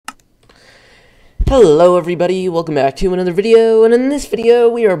Hello everybody, welcome back to another video, and in this video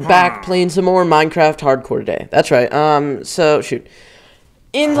we are back playing some more Minecraft Hardcore today. That's right,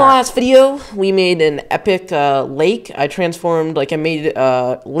 in the last video, we made an epic lake. I made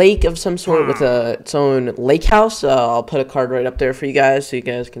a lake of some sort with its own lake house. I'll put a card right up there for you guys so you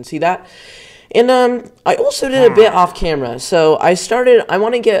guys can see that. And I also did a bit off camera. So I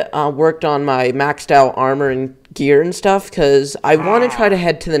want to get worked on my maxed out armor and gear and stuff, because I want to try to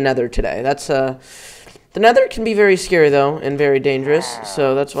head to the Nether today. That's the Nether can be very scary though and very dangerous.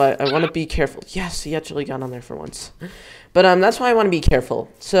 So that's why I want to be careful. Yes, he actually got on there for once. But that's why I want to be careful.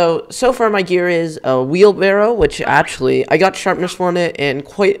 So far my gear is a wheelbarrow, which actually I got sharpness 4 on it and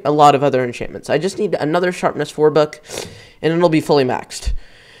quite a lot of other enchantments. I just need another sharpness 4 book and it'll be fully maxed.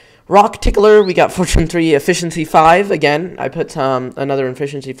 Rock Tickler, we got Fortune 3, Efficiency 5. Again, I put another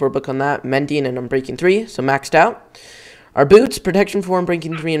Efficiency 4 book on that. Mending and Unbreaking 3, so maxed out. Our boots, Protection 4,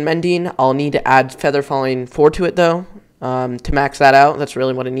 Unbreaking 3, and Mending. I'll need to add Feather Falling 4 to it, though, to max that out. That's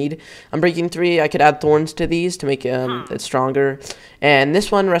really what I need. Unbreaking 3, I could add Thorns to these to make it stronger. And this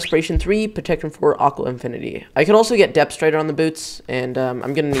one, Respiration 3, Protection 4, Aqua Infinity. I could also get Depth Strider on the boots, and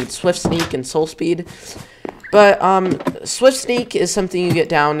I'm going to need Swift Sneak and Soul Speed. But Swift Sneak is something you get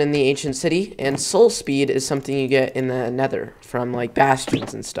down in the Ancient City, and Soul Speed is something you get in the Nether from like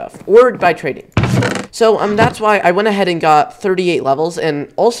bastions and stuff, or by trading. So that's why I went ahead and got 38 levels,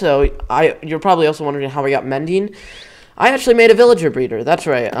 and also you're probably also wondering how I got Mending. I actually made a villager breeder. That's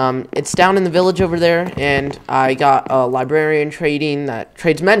right. It's down in the village over there, and I got a librarian trading that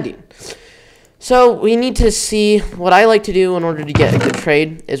trades Mending. So we need to see what I like to do in order to get a good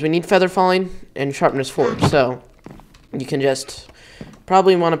trade is we need Feather Falling and Sharpness 4. So you can just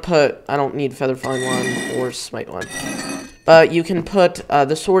probably want to put, I don't need Feather Falling 1 or Smite 1. But you can put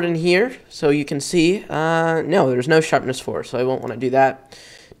the sword in here so you can see. No, there's no Sharpness 4, so I won't want to do that.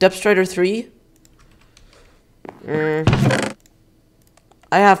 Depth Strider 3. I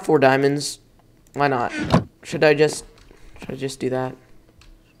have 4 diamonds. Why not? Should I just do that?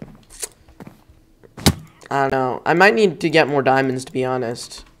 I don't know. I might need to get more diamonds, to be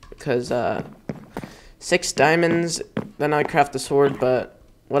honest. Because, 6 diamonds, then I craft the sword, but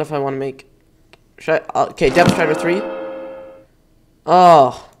what if I want to make... okay, Depth Strider 3.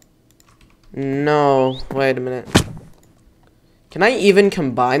 Oh. No. Wait a minute. Can I even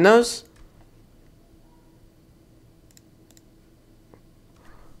combine those?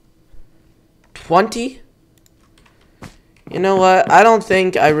 $20? You know what? I don't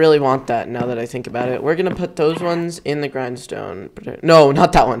think I really want that now that I think about it. We're going to put those ones in the grindstone. No,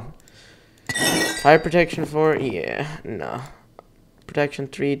 not that one. Fire Protection 4? Yeah, no. Protection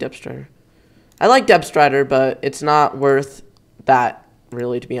 3, Depth Strider. I like Depth Strider, but it's not worth that,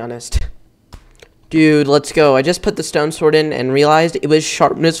 really, to be honest. Dude, let's go. I just put the stone sword in and realized it was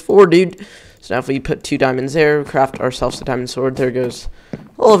Sharpness 4, dude. So now if we put 2 diamonds there, craft ourselves a diamond sword, there goes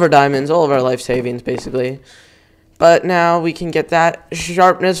all of our diamonds, all of our life savings, basically. But now we can get that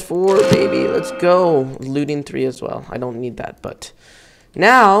Sharpness 4, baby. Let's go. Looting 3 as well. I don't need that, but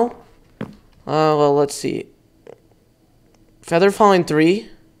now, well, let's see. Feather Falling 3.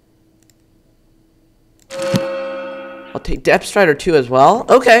 I'll take Depth Strider 2 as well.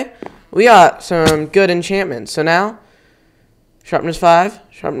 Okay. We got some good enchantments. So now, Sharpness 5.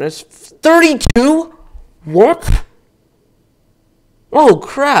 Sharpness 32? What? Oh,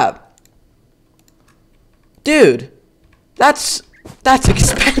 crap. Dude, that's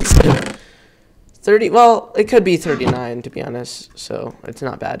expensive. 30, well, it could be 39 to be honest, so it's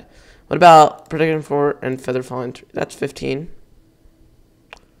not bad. What about Protection 4 and Feather Falling 3? That's 15.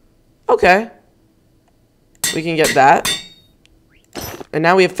 Okay. We can get that. And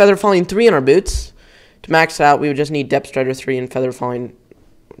now we have Feather Falling 3 in our boots. To max out, we would just need Depth Strider 3 and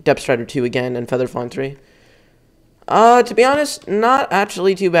Depth Strider 2 again and Feather Falling 3. To be honest, not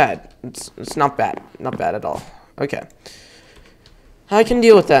actually too bad. It's not bad. Not bad at all. Okay. I can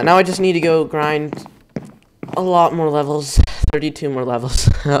deal with that. Now I just need to go grind a lot more levels. 32 more levels.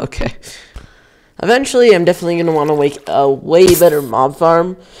 Okay. Eventually, I'm definitely going to want to make a way better mob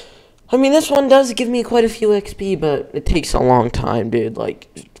farm. I mean, this one does give me quite a few XP, but it takes a long time, dude.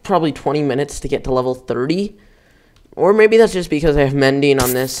 Like, probably 20 minutes to get to level 30. Or maybe that's just because I have Mending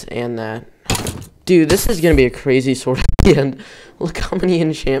on this and that. Dude, this is going to be a crazy sword at the end. Look how many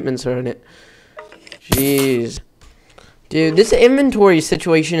enchantments are in it. Jeez. Dude, this inventory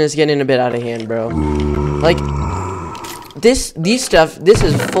situation is getting a bit out of hand, bro. Like, this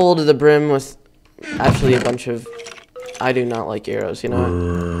is full to the brim with actually a bunch of... I do not like arrows, you know what?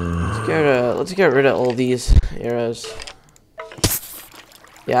 Let's get rid of all these arrows.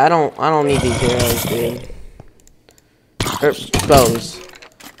 Yeah, I don't need these arrows, dude. Or bows.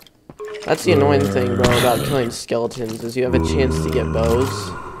 That's the annoying thing, bro, about killing skeletons, is you have a chance to get bows.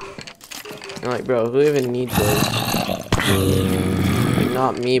 And like, bro, who even needs those? Like,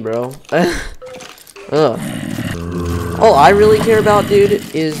 not me, bro. Ugh. All I really care about, dude,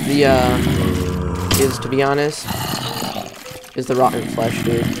 is the, to be honest, is the rotten flesh,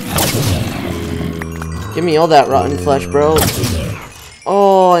 dude. Give me all that rotten flesh, bro.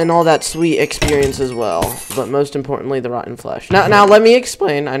 Oh, and all that sweet experience as well. But most importantly, the rotten flesh. Now let me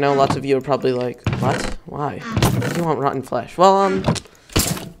explain. I know lots of you are probably like, what? Why? Why do you want rotten flesh? Well,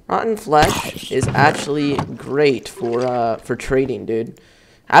 rotten flesh is actually great for trading, dude.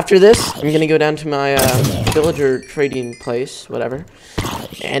 After this, I'm gonna go down to my villager trading place, whatever.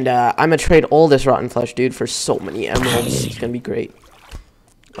 And I'm gonna trade all this rotten flesh, dude, for so many emeralds. It's gonna be great.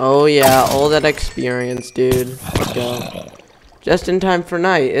 Oh yeah, all that experience, dude. Let's go. Just in time for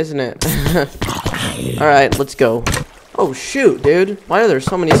night, isn't it? Alright, let's go. Oh shoot, dude. Why are there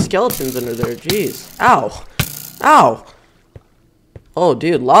so many skeletons under there? Jeez. Ow. Ow. Oh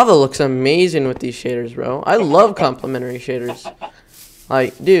dude, lava looks amazing with these shaders, bro. I love complementary shaders.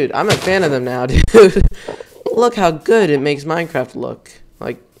 Like, dude, I'm a fan of them now, dude. Look how good it makes Minecraft look.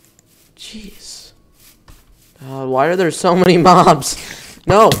 Like, jeez. Why are there so many mobs?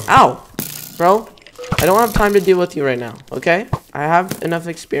 No. Ow. Bro. I don't have time to deal with you right now, okay? I have enough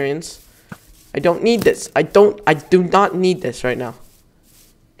experience. I don't need this. I do not need this right now.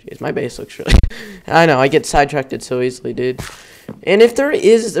 Jeez, my base looks really... I know, I get sidetracked so easily, dude. And if there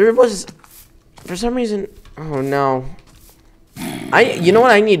was... For some reason... Oh, no. You know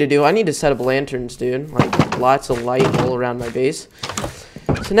what I need to do? I need to set up lanterns, dude. Like, lots of light all around my base.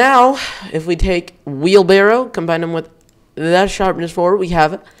 So now, if we take wheelbarrow, combine them with that sharpness 4, we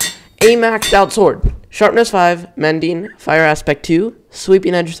have a maxed out sword. Sharpness 5, mending, fire aspect 2,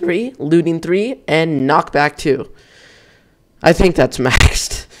 sweeping edge 3, looting 3, and knockback 2. I think that's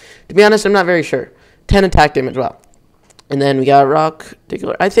maxed. To be honest, I'm not very sure. 10 attack damage, well. And then we got rock,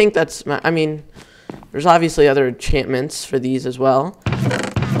 particular. I think that's, I mean, there's obviously other enchantments for these as well.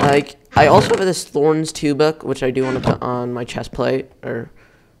 Like, I also have this Thorns 2 book, which I do want to put on my chest plate, or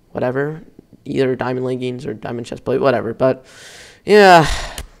whatever. Either diamond leggings or diamond chest plate, whatever. But, yeah.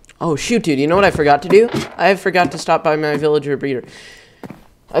 Oh, shoot, dude. You know what I forgot to do? I forgot to stop by my villager breeder.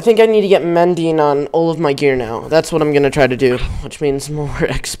 I think I need to get mending on all of my gear now. That's what I'm going to try to do, which means more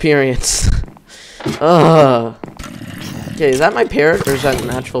experience. Ugh. Okay, is that my parrot, or is that an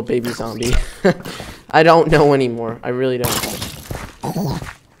actual baby zombie? I don't know anymore. I really don't. Well,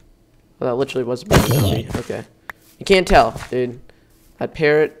 that literally was a baby zombie. Okay. You can't tell, dude. That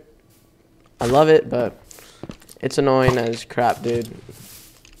parrot, I love it, but it's annoying as crap, dude.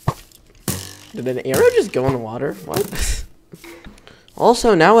 Did an arrow just go in the water? What?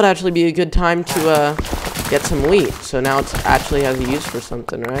 Also, now would actually be a good time to get some wheat. So now it actually has a use for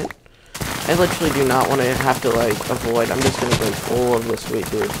something, right? I literally do not want to have to, like, avoid. I'm just going to break all of this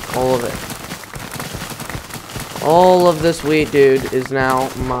wheat, dude. All of it. All of this wheat, dude, is now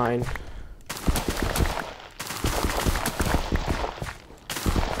mine.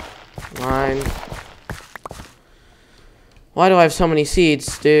 Mine. Why do I have so many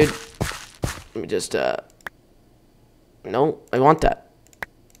seeds, dude? Let me just, no, I want that.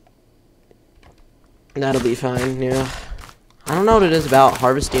 That'll be fine, yeah. I don't know what it is about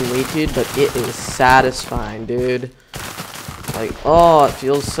harvesting wheat, dude, but it is satisfying, dude. Like, oh, it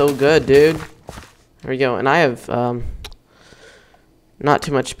feels so good, dude. There we go, and I have, not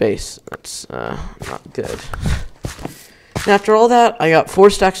too much space. That's, not good. And after all that, I got 4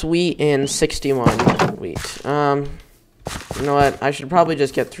 stacks of wheat and 61 wheat. You know what? I should probably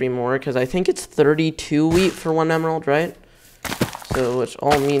just get 3 more, because I think it's 32 wheat for 1 emerald, right? So, which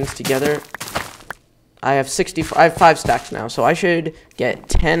all means together, I have 5 stacks now, so I should get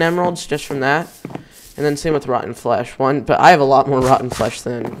 10 emeralds just from that. And then same with rotten flesh. But I have a lot more rotten flesh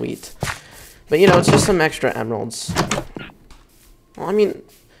than wheat. But, you know, it's just some extra emeralds. Well, I mean,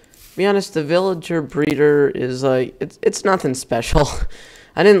 to be honest, the villager breeder is, like, it's nothing special.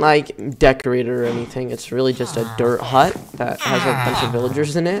 I didn't, like, decorate it or anything. It's really just a dirt hut that has a bunch of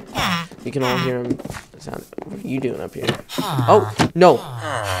villagers in it. You can all hear them sound. What are you doing up here? Oh, no.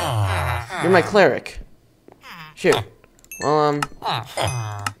 You're my cleric. Shoot. Well,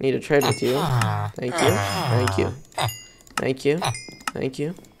 need to trade with you. Thank you. Thank you. Thank you. Thank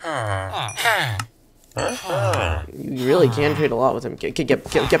you. You really can trade a lot with him.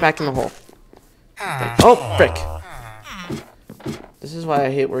 Get back in the hole. Oh, frick. This is why I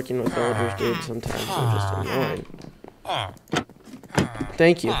hate working with villagers, dude. Sometimes they're just annoying.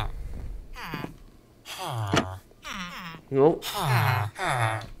 Thank you. Nope.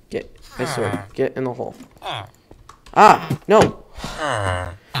 I swear. Get in the hole. Ah, no.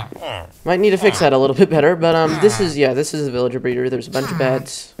 Might need to fix that a little bit better, but this is a villager breeder. There's a bunch of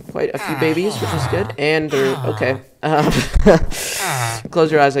beds, quite a few babies, which is good, and they're okay.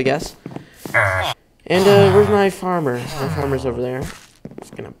 Close your eyes, I guess. And where's my farmer? My farmer's over there.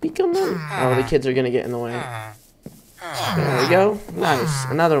 Just gonna peek on them. Oh, the kids are gonna get in the way. There we go. Nice,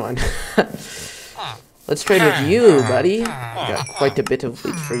 another one. Let's trade with you, buddy. Got quite a bit of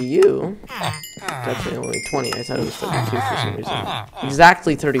wheat for you. It's actually only 20. I thought it was 32 for some reason.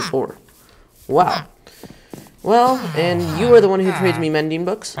 Exactly 34. Wow. Well, and you are the one who trades me mending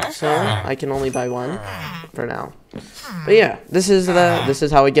books, so I can only buy one for now. But yeah, this is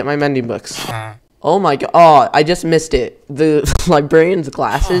how I get my mending books. Oh my god. Oh, I just missed it. The librarian's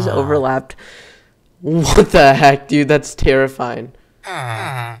glasses overlapped. What the heck, dude? That's terrifying.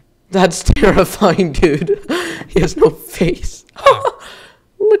 That's terrifying, dude. He has no face.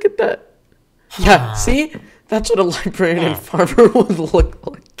 Look at that. Yeah, see? That's what a librarian and farmer would look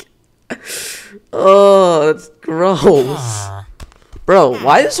like. Oh, that's gross. Bro,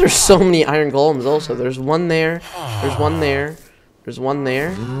 why is there so many iron golems also? There's one there. There's one there. There's one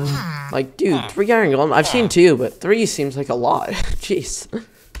there. Like, dude, 3 iron golems. I've seen 2, but 3 seems like a lot. Jeez.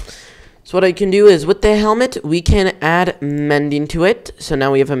 So what I can do is, with the helmet, we can add mending to it. So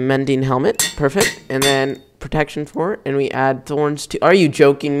now we have a mending helmet. Perfect. And then protection for it. And we add thorns to... Are you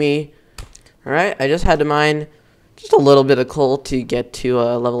joking me? Alright, I just had to mine just a little bit of coal to get to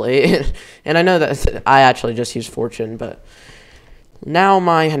level 8. And I know that I actually just used fortune, but... Now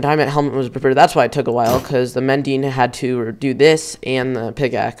my diamond helmet was prepared. That's why it took a while, because the mending had to do this and the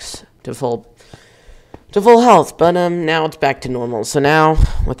pickaxe to full health. But now it's back to normal. So now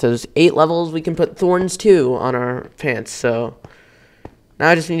with those 8 levels, we can put thorns too on our pants. So now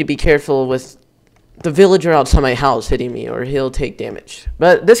I just need to be careful with the villager outside my house hitting me, or he'll take damage.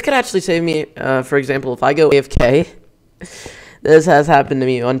 But this could actually save me. For example, if I go AFK. This has happened to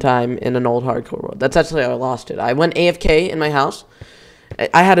me one time in an old hardcore world. That's actually how I lost it. I went AFK in my house.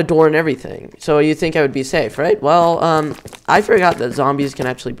 I had a door and everything. So you think I would be safe, right? Well, I forgot that zombies can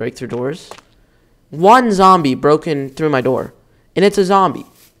actually break through doors. One zombie broken through my door. And it's a zombie.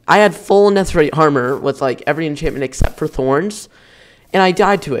 I had full netherite armor with like every enchantment except for thorns. And I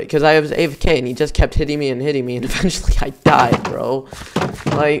died to it because I was AFK and he just kept hitting me. And eventually I died, bro.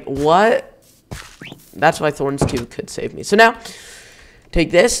 Like, what? That's why Thorns 2 could save me. So now,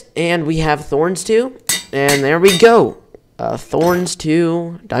 take this, and we have Thorns 2, and there we go. Thorns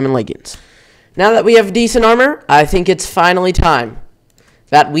 2 diamond leggings. Now that we have decent armor, I think it's finally time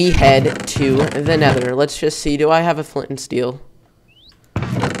that we head to the Nether. Let's just see. Do I have a flint and steel?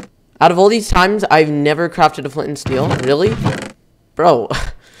 Out of all these times, I've never crafted a flint and steel. Really? Bro,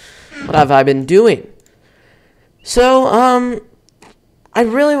 what have I been doing? So, I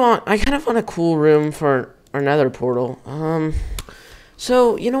kind of want a cool room for our nether portal.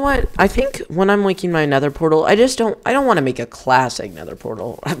 So, you know what? I think when I'm making my nether portal, I don't want to make a classic nether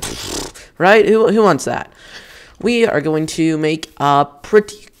portal. Right? Who wants that? We are going to make a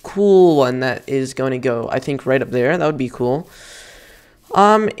pretty cool one that is going to go, I think, right up there. That would be cool.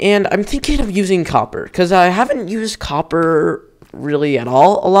 And I'm thinking of using copper, because I haven't used copper really at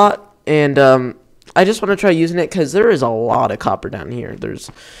all a lot. And, I just want to try using it because there is a lot of copper down here.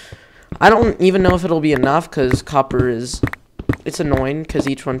 I don't even know if it'll be enough because copper it's annoying because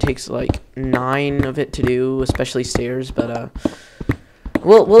each one takes like 9 of it to do, especially stairs. But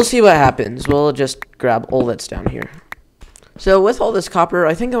we'll see what happens. We'll just grab all that's down here. So with all this copper,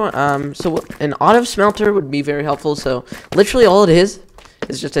 I think so an auto smelter would be very helpful. So literally all it is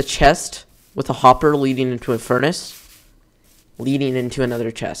just a chest with a hopper leading into a furnace, leading into another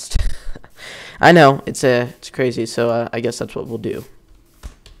chest. I know, it's crazy, so I guess that's what we'll do.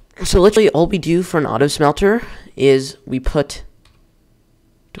 So literally all we do for an auto smelter is we put...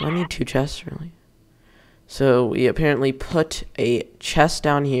 Do I need 2 chests, really? So we apparently put a chest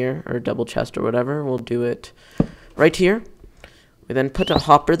down here, or double chest or whatever. We'll do it right here. We then put a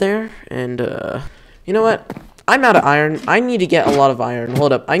hopper there, and you know what? I'm out of iron. I need to get a lot of iron.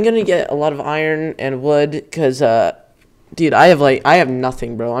 Hold up. I'm going to get a lot of iron and wood, because... Dude, I have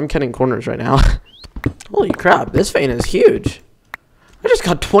nothing, bro. I'm cutting corners right now. Holy crap, this vein is huge. I just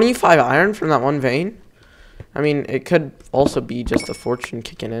got 25 iron from that one vein. I mean, it could also be just the fortune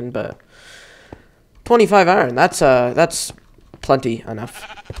kicking in, but 25 iron, that's plenty enough.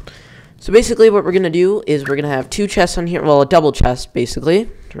 So basically what we're going to do is we're going to have 2 chests on here. Well, a double chest, basically,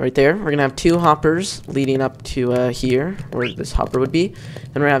 right there. We're going to have 2 hoppers leading up to here, where this hopper would be.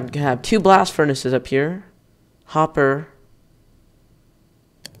 And we're going to have 2 blast furnaces up here. Hopper.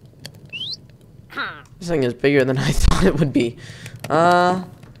 This thing is bigger than I thought it would be. Let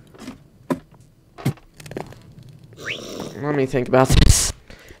me think about this.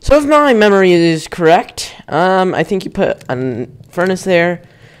 So So if my memory is correct, I think you put a furnace there,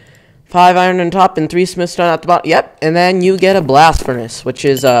 5 iron on top, and 3 smith stone at the bottom. Yep, and then you get a blast furnace, which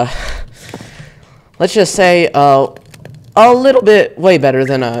is, let's just say, a little bit way better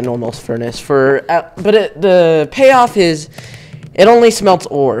than a normal furnace. But the payoff is it only smelts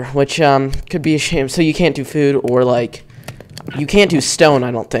ore, which could be a shame. So you can't do food or like you can't do stone,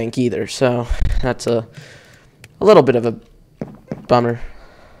 I don't think either. So that's a little bit of a bummer.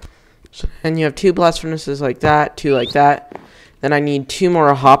 And you have 2 blast furnaces like that, 2 like that. Then I need 2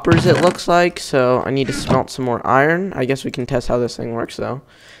 more hoppers, it looks like. So I need to smelt some more iron. I guess we can test how this thing works though.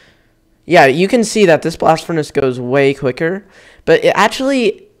 Yeah, you can see that this blast furnace goes way quicker, but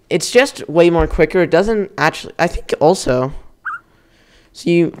it's just way more quicker. It doesn't actually, I think also,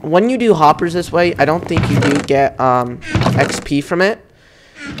 so when you do hoppers this way, I don't think you do get XP from it,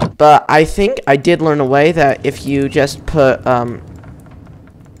 but I think I did learn a way that if you just put, how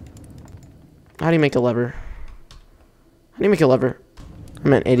do you make a lever? How do you make a lever?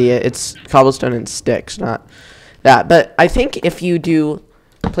 I'm an idiot. It's cobblestone and sticks, not that, but I think if you do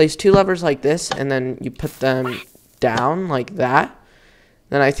place 2 levers like this, and then you put them down like that,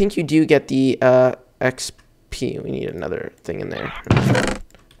 then I think you do get the XP. We need another thing in there.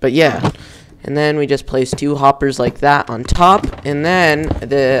 But yeah, and then we just place 2 hoppers like that on top, and then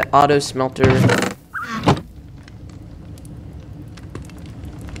the auto smelter.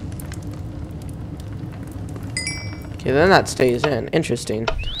 Okay, then that stays in. Interesting.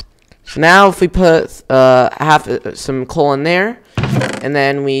 So now if we put some coal in there, and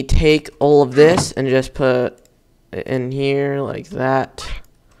then we take all of this and just put it in here like that,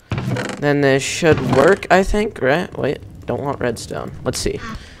 then this should work, I think, right? Wait, don't want redstone. Let's see.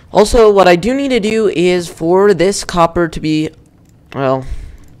 Also, what I do need to do is for this copper to be, well,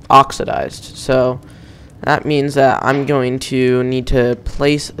 oxidized. So that means that I'm going to need to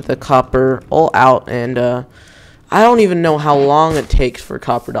place the copper all out, and I don't even know how long it takes for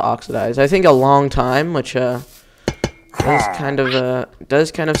copper to oxidize. I think a long time, which does kind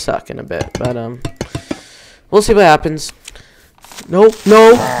of suck in a bit, but we'll see what happens. No,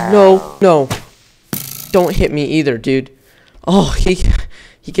 no, no, no! Don't hit me either, dude. Oh, he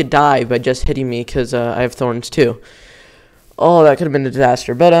could die by just hitting me because I have thorns too. Oh, that could have been a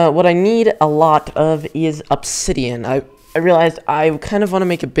disaster. But what I need a lot of is obsidian. I realized I kind of want to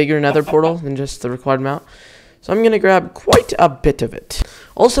make a bigger nether portal than just the required amount. So I'm going to grab quite a bit of it.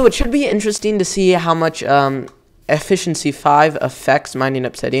 Also, it should be interesting to see how much efficiency 5 affects mining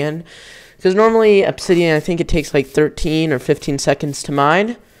obsidian. Because normally obsidian, I think it takes like 13 or 15 seconds to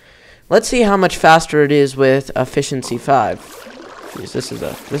mine. Let's see how much faster it is with efficiency 5. Jeez, this is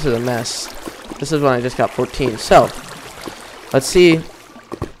a mess. This is when I just got 14. So, let's see.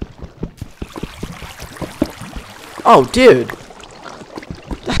 Oh, dude.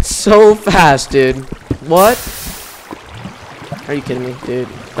 That's so fast, dude. What? Are you kidding me, dude?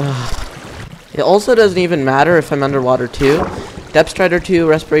 Ugh. It also doesn't even matter if I'm underwater too. Depth Strider 2,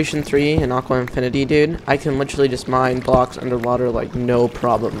 Respiration 3, and Aqua Infinity, dude. I can literally just mine blocks underwater like no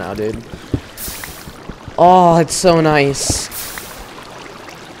problem now, dude. Oh, it's so nice.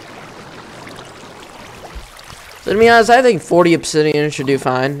 So to be honest, I think 40 obsidian should do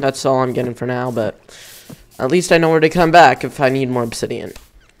fine. That's all I'm getting for now, but at least I know where to come back if I need more obsidian.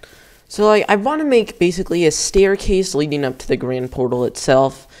 So like, I want to make basically a staircase leading up to the grand portal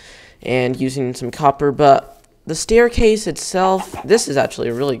itself, and using some copper, but the staircase itself, this is actually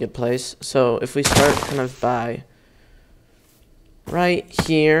a really good place. So if we start kind of by right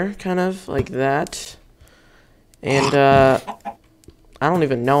here, kind of like that, and I don't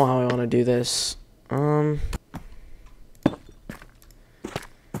even know how I want to do this.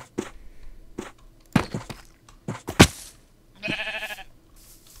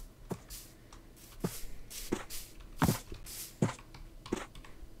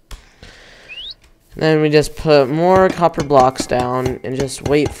 Then we just put more copper blocks down and just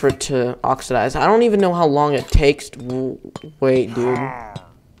wait for it to oxidize. I don't even know how long it takes to wait, dude.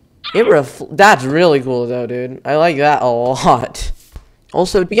 That's really cool though, dude. I like that a lot.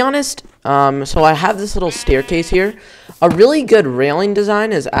 Also, to be honest, so I have this little staircase here. A really good railing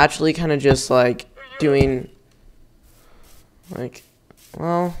design is actually kind of just like doing, like,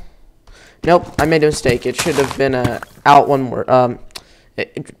 well, nope, I made a mistake. It should have been out one more.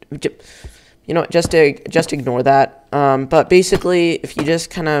 You know, just ignore that. But basically, if you just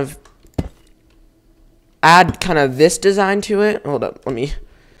kind of add kind of this design to it, hold up, I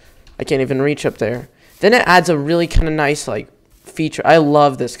can't even reach up there. Then it adds a really kind of nice like feature. I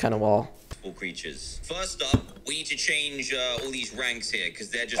love this kind of wall. Creatures. First up, we need to change all these ranks here because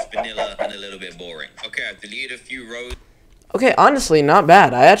they're just vanilla and a little bit boring. Okay, I've deleted a few rows. Okay, honestly, not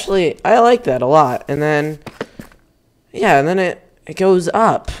bad. I like that a lot. And then, yeah, and then it goes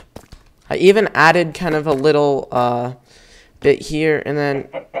up. I even added kind of a little bit here, and then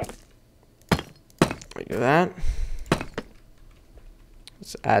like that.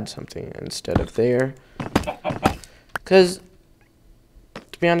 Let's add something instead of there. Because,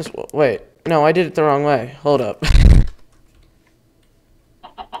 to be honest, wait, no, I did it the wrong way. Hold up.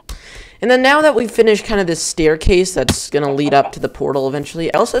 And then now that we've finished kind of this staircase that's going to lead up to the portal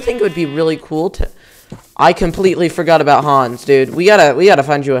eventually, I also think it would be really cool to... I completely forgot about Hans, dude. We gotta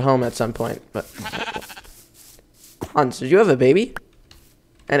find you a home at some point. But Hans, did you have a baby?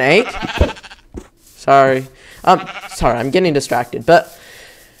 An egg? Sorry. Sorry, I'm getting distracted. But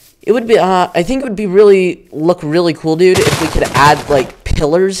it would be, I think it would be look really cool, dude, if we could add, like,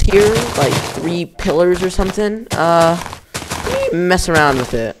 pillars here. Like, 3 pillars or something. Let me mess around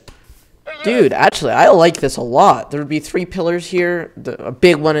with it. Dude, actually, I like this a lot. There would be 3 pillars here, a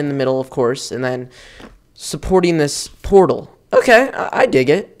big one in the middle, of course, and then supporting this portal. Okay, I dig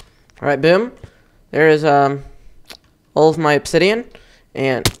it. All right, boom. There is all of my obsidian,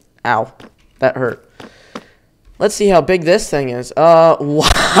 and ow, that hurt. Let's see how big this thing is.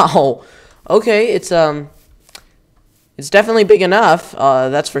 Wow. Okay, it's definitely big enough.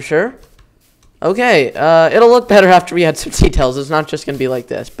 That's for sure. Okay, it'll look better after we add some details. It's not just gonna be like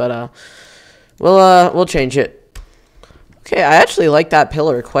this, but we'll change it. Okay, I actually like that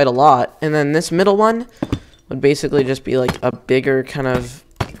pillar quite a lot. And then this middle one would basically just be like a bigger kind of,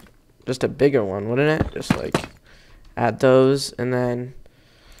 just a bigger one, wouldn't it? Just like add those and then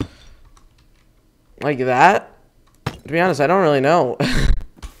like that. To be honest, I don't really know.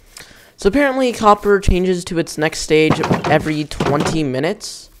 So apparently copper changes to its next stage every 20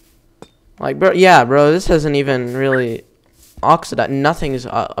 minutes. Like, bro, yeah, bro, this hasn't even really oxidized. Nothing's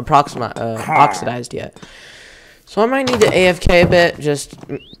oxidized yet. So I might need to AFK a bit just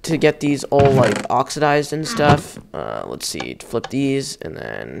to get these all, like, oxidized and stuff. Let's see, flip these and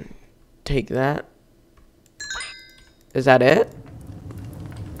then take that. Is that it?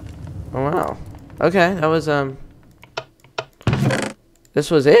 Oh, wow. Okay, that was, this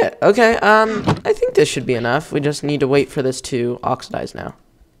was it. Okay, I think this should be enough. We just need to wait for this to oxidize now.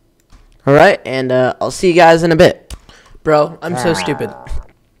 Alright, and I'll see you guys in a bit. Bro, I'm so stupid.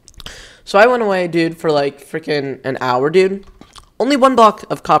 So I went away, dude, for like freaking an hour, dude. Only 1 block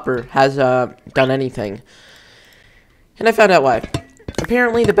of copper has done anything. And I found out why.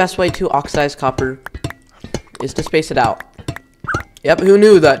 Apparently the best way to oxidize copper is to space it out. Yep, who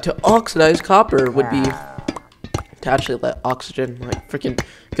knew that to oxidize copper would be to actually let oxygen like freaking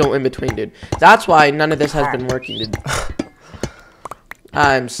go in between, dude. That's why none of this has been working, dude.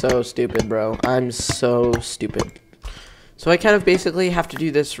 I'm so stupid, bro. I'm so stupid. So I kind of basically have to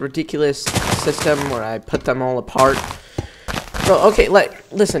do this ridiculous system where I put them all apart. Bro, okay,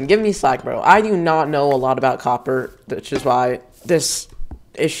 listen, give me slack, bro. I do not know a lot about copper, which is why this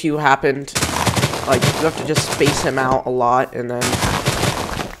issue happened. Like, you have to just space them out a lot, and then...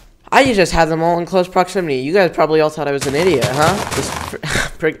 I just had them all in close proximity. You guys probably all thought I was an idiot, huh?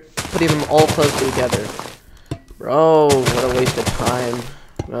 Just putting them all close together. Bro, what a waste of time.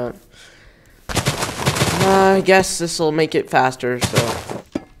 But I guess this will make it faster, so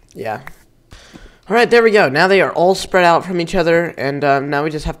yeah. Alright, there we go. Now they are all spread out from each other, and now we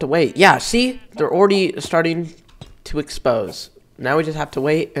just have to wait. Yeah, see? They're already starting to expose. Now we just have to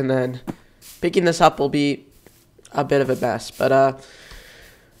wait, and then picking this up will be a bit of a mess. But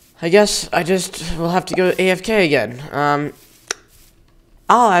I guess I will have to go AFK again.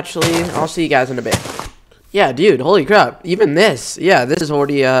 I'll see you guys in a bit. Yeah, dude, holy crap. Even this, yeah, this is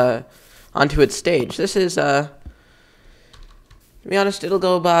already onto its stage. This is, to be honest, it'll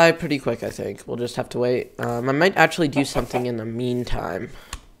go by pretty quick, I think. We'll just have to wait. I might actually do something in the meantime.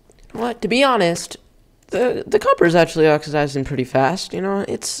 What? To be honest, the copper is actually oxidizing pretty fast, you know?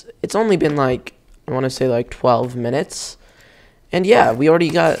 It's only been, like, I want to say, like, 12 minutes. And, yeah, we already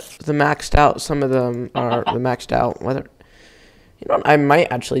got the maxed out. Some of them are the maxed out. Whether, you know what I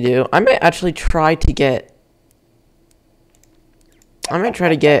might actually do? I might actually try to get...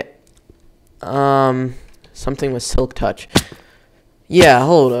 something with silk touch. Yeah,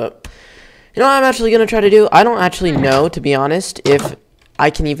 hold up. You know what I'm actually gonna try to do? I don't actually know, to be honest, if I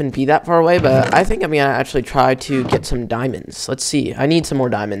can even be that far away, but I think I'm gonna actually try to get some diamonds. Let's see. I need some more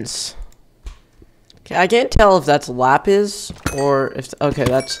diamonds. Okay, I can't tell if that's lapis or if... Okay,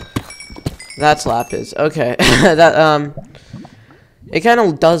 that's lapis. Okay. That, it kind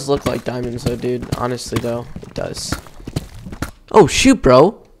of does look like diamonds, though, dude. Honestly, though, it does. Oh, shoot,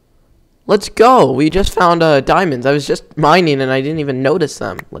 bro. Let's go. We just found diamonds. I was just mining and I didn't even notice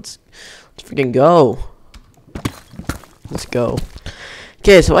them. Let's freaking go. Let's go.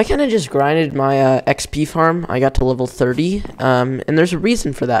 Okay, so I kind of just grinded my XP farm. I got to level 30, and there's a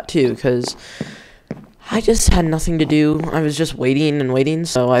reason for that too, because I just had nothing to do. I was just waiting and waiting,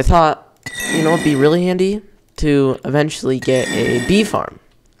 so I thought, you know, it'd be really handy to eventually get a bee farm.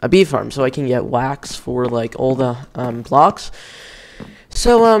 A bee farm, so I can get wax for, like, all the blocks.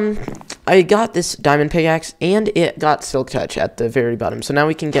 So, I got this diamond pickaxe, and it got silk touch at the very bottom. So now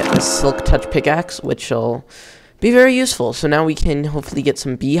we can get a silk touch pickaxe, which will be very useful. So now we can hopefully get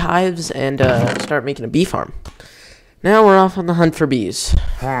some beehives and start making a bee farm. Now we're off on the hunt for bees.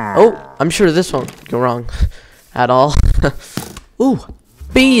 Oh, I'm sure this won't go wrong at all. Ooh,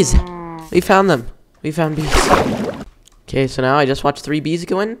 bees! We found them. We found bees. Okay, so now I just watched 3 bees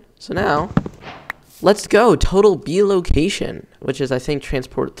go in. So now, let's go. Total bee location, which is, I think,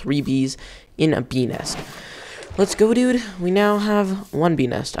 transport 3 bees in a bee nest. Let's go, dude. We now have 1 bee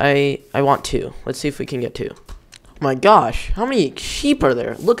nest. I want 2. Let's see if we can get 2. Oh my gosh, how many sheep are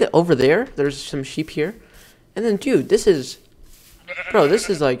there? Look at over there. There's some sheep here. And then, dude, this is... Bro, this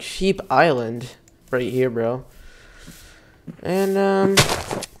is like Sheep Island right here, bro. And,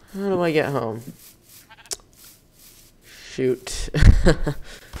 how do I get home? Shoot.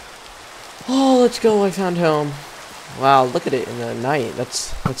 Oh, let's go. I found home. Wow, look at it in the night.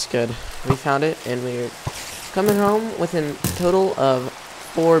 That's good. We found it, and we're coming home with a total of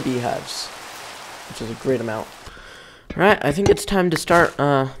 4 beehives, which is a great amount. Alright, I think it's time to start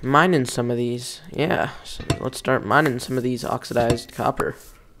mining some of these. Yeah, so let's start mining some of these oxidized copper.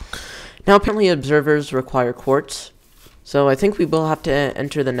 Now, apparently observers require quartz, so I think we will have to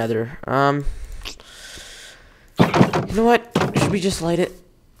enter the Nether. You know what? Should we just light it?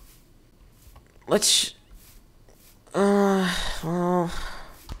 Let's... well...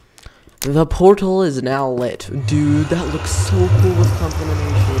 The portal is now lit. Dude, that looks so cool with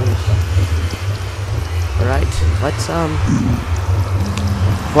complementary shaders. Alright, let's,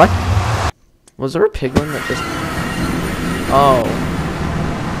 What? Was there a piglin that just... Oh.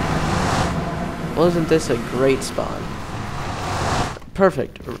 Wasn't this a great spawn?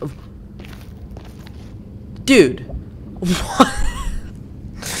 Perfect. Dude. What?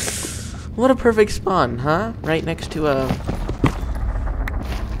 What a perfect spawn, huh? Right next to a...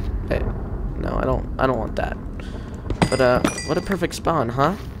 Hey, no, I don't want that. But, what a perfect spawn,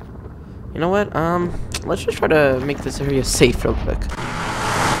 huh? You know what? Let's just try to make this area safe real quick.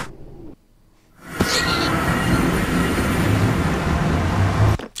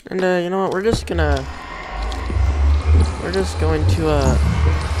 And, you know what? We're just going to,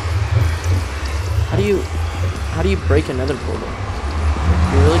 how do you break another portal?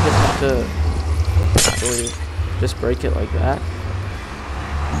 You really just have to, really just break it like that?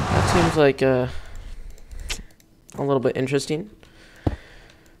 That seems like, a little bit interesting.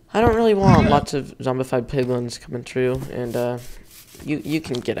 I don't really want lots of zombified piglins coming through, and you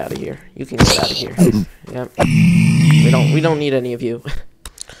can get out of here. You can get out of here. Yep. We don't need any of you.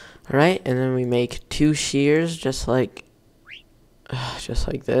 All right, and then we make 2 shears, just like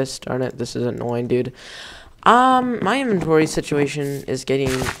this. Darn it, this is annoying, dude. My inventory situation is getting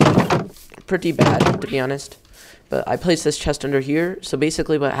pretty bad, to be honest. But I placed this chest under here, so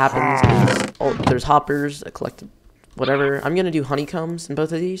basically what happens is, oh, there's hoppers that collect whatever. I'm gonna do honeycombs in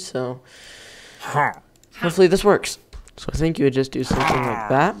both of these, so hopefully this works. So I think you would just do something like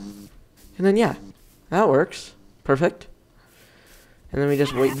that, and then yeah, that works. Perfect. And then we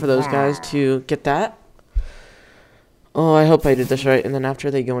just wait for those guys to get that. Oh, I hope I did this right. And then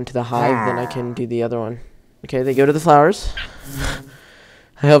after they go into the hive, then I can do the other one. Okay, they go to the flowers.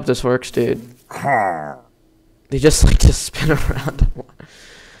 I hope this works, dude. They just like to spin around.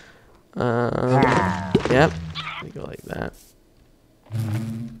 Yep. We go like that.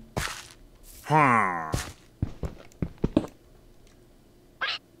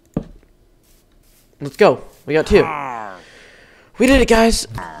 Let's go. We got 2. We did it, guys.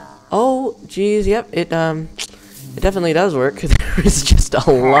 Oh, geez. Yep. It definitely does work. There is just a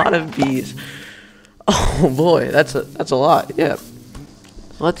lot of bees. Oh boy, that's a lot. Yeah.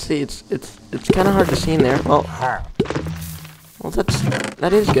 Let's see. It's kind of hard to see in there. Well,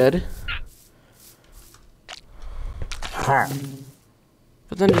 that is good.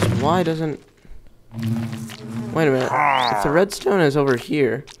 But then just why doesn't... Wait a minute. If the redstone is over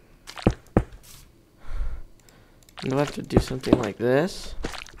here, do I have to do something like this?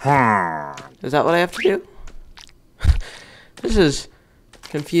 Is that what I have to do? This is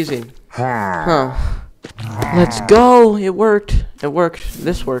confusing. Huh. Let's go! It worked. It worked.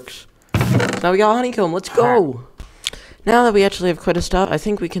 This works. Now we got honeycomb. Let's go! Now that we actually have quite a stuff, I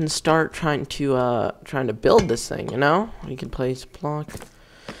think we can start trying to build this thing, you know? We can place block.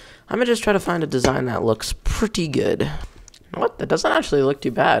 I'm gonna just try to find a design that looks pretty good. What? That doesn't actually look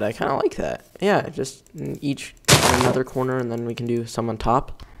too bad. I kind of like that. Yeah, just each in another corner, and then we can do some on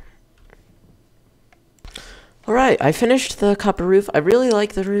top. Alright, I finished the copper roof. I really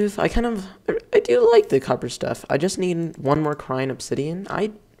like the roof. I do like the copper stuff. I just need one more crying obsidian.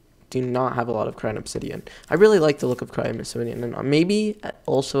 I do not have a lot of crying obsidian. I really like the look of crying obsidian, and maybe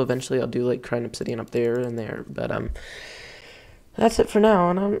also eventually I'll do like crying obsidian up there and there, but that's it for now,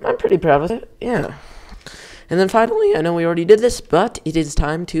 and I'm pretty proud of it. Yeah. And then finally, I know we already did this, but it is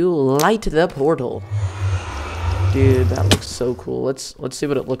time to light the portal. Dude, that looks so cool. Let's see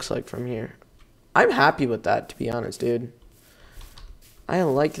what it looks like from here. I'm happy with that, to be honest, dude. I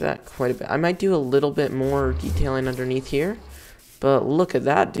like that quite a bit. I might do a little bit more detailing underneath here, but look at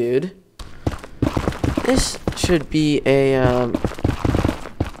that, dude. This should be a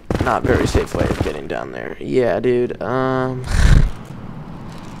not very safe way of getting down there. Yeah, dude. I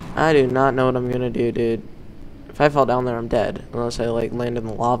do not know what I'm gonna do, dude. If I fall down there, I'm dead. Unless I like land in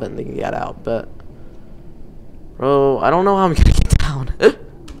the lava and then get out. But bro, I don't know how I'm gonna get down.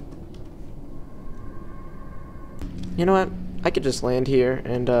 You know what? I could just land here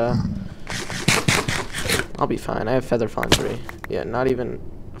and I'll be fine. I have feather falling 3. Yeah, not even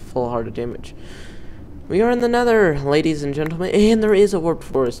a full heart of damage. We are in the Nether, ladies and gentlemen, and there is a warped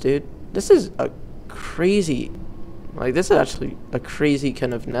forest, dude. This is a crazy, like, this is actually a crazy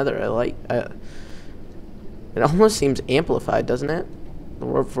kind of Nether. I like. It almost seems amplified, doesn't it? The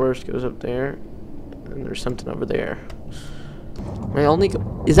warped forest goes up there, and there's something over there.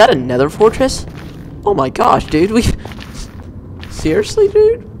 Is that a Nether fortress? Oh my gosh, dude, seriously,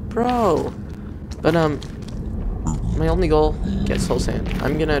 dude? Bro. But, my only goal, get soul sand.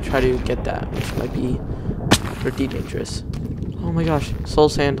 I'm gonna try to get that, which might be pretty dangerous. Oh my gosh, soul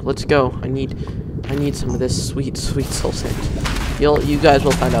sand, let's go. I need some of this sweet, sweet soul sand. You guys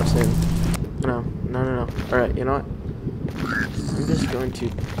will find out soon. No. Alright, you know what? I'm just going to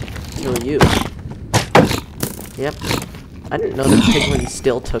kill you. Yep. I didn't know that piglin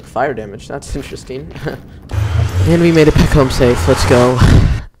still took fire damage. That's interesting. And we made it back home safe. Let's go.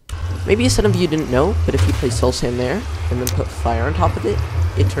 Maybe some of you didn't know, but if you place soul sand there and then put fire on top of it,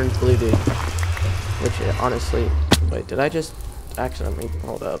 it turns blue, dude. Which honestly, wait, did I just accidentally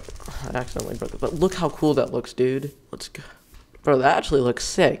hold up? I accidentally broke it. But look how cool that looks, dude. Let's go. Bro, that actually looks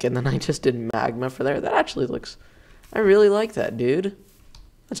sick. And then I just did magma for there. That actually looks, I really like that, dude.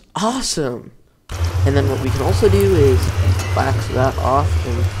 That's awesome. And then what we can also do is wax that off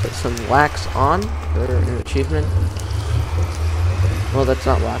and put some wax on for an achievement. Well, that's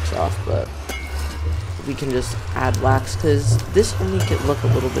not wax off, but we can just add wax because this will make it look a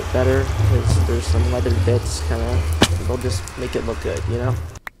little bit better because there's some leaded bits kind of, they'll just make it look good, you know?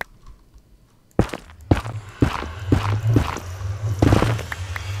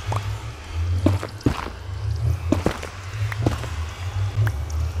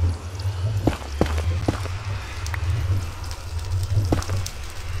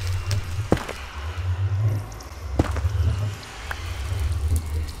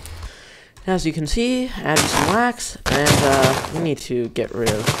 As you can see, add some wax, and we need to get rid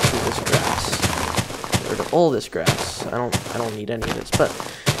of this grass. Get rid of all this grass. I don't need any of this, but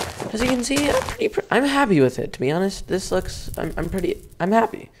as you can see, I'm happy with it. To be honest, this looks. I'm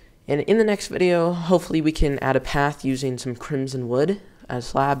happy. And in the next video, hopefully we can add a path using some crimson wood as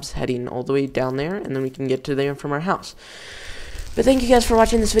slabs heading all the way down there, and then we can get to there from our house. But thank you guys for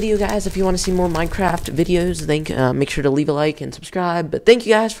watching this video, guys. If you want to see more Minecraft videos, make sure to leave a like and subscribe. But thank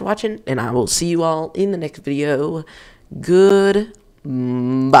you guys for watching, and I will see you all in the next video. Goodbye.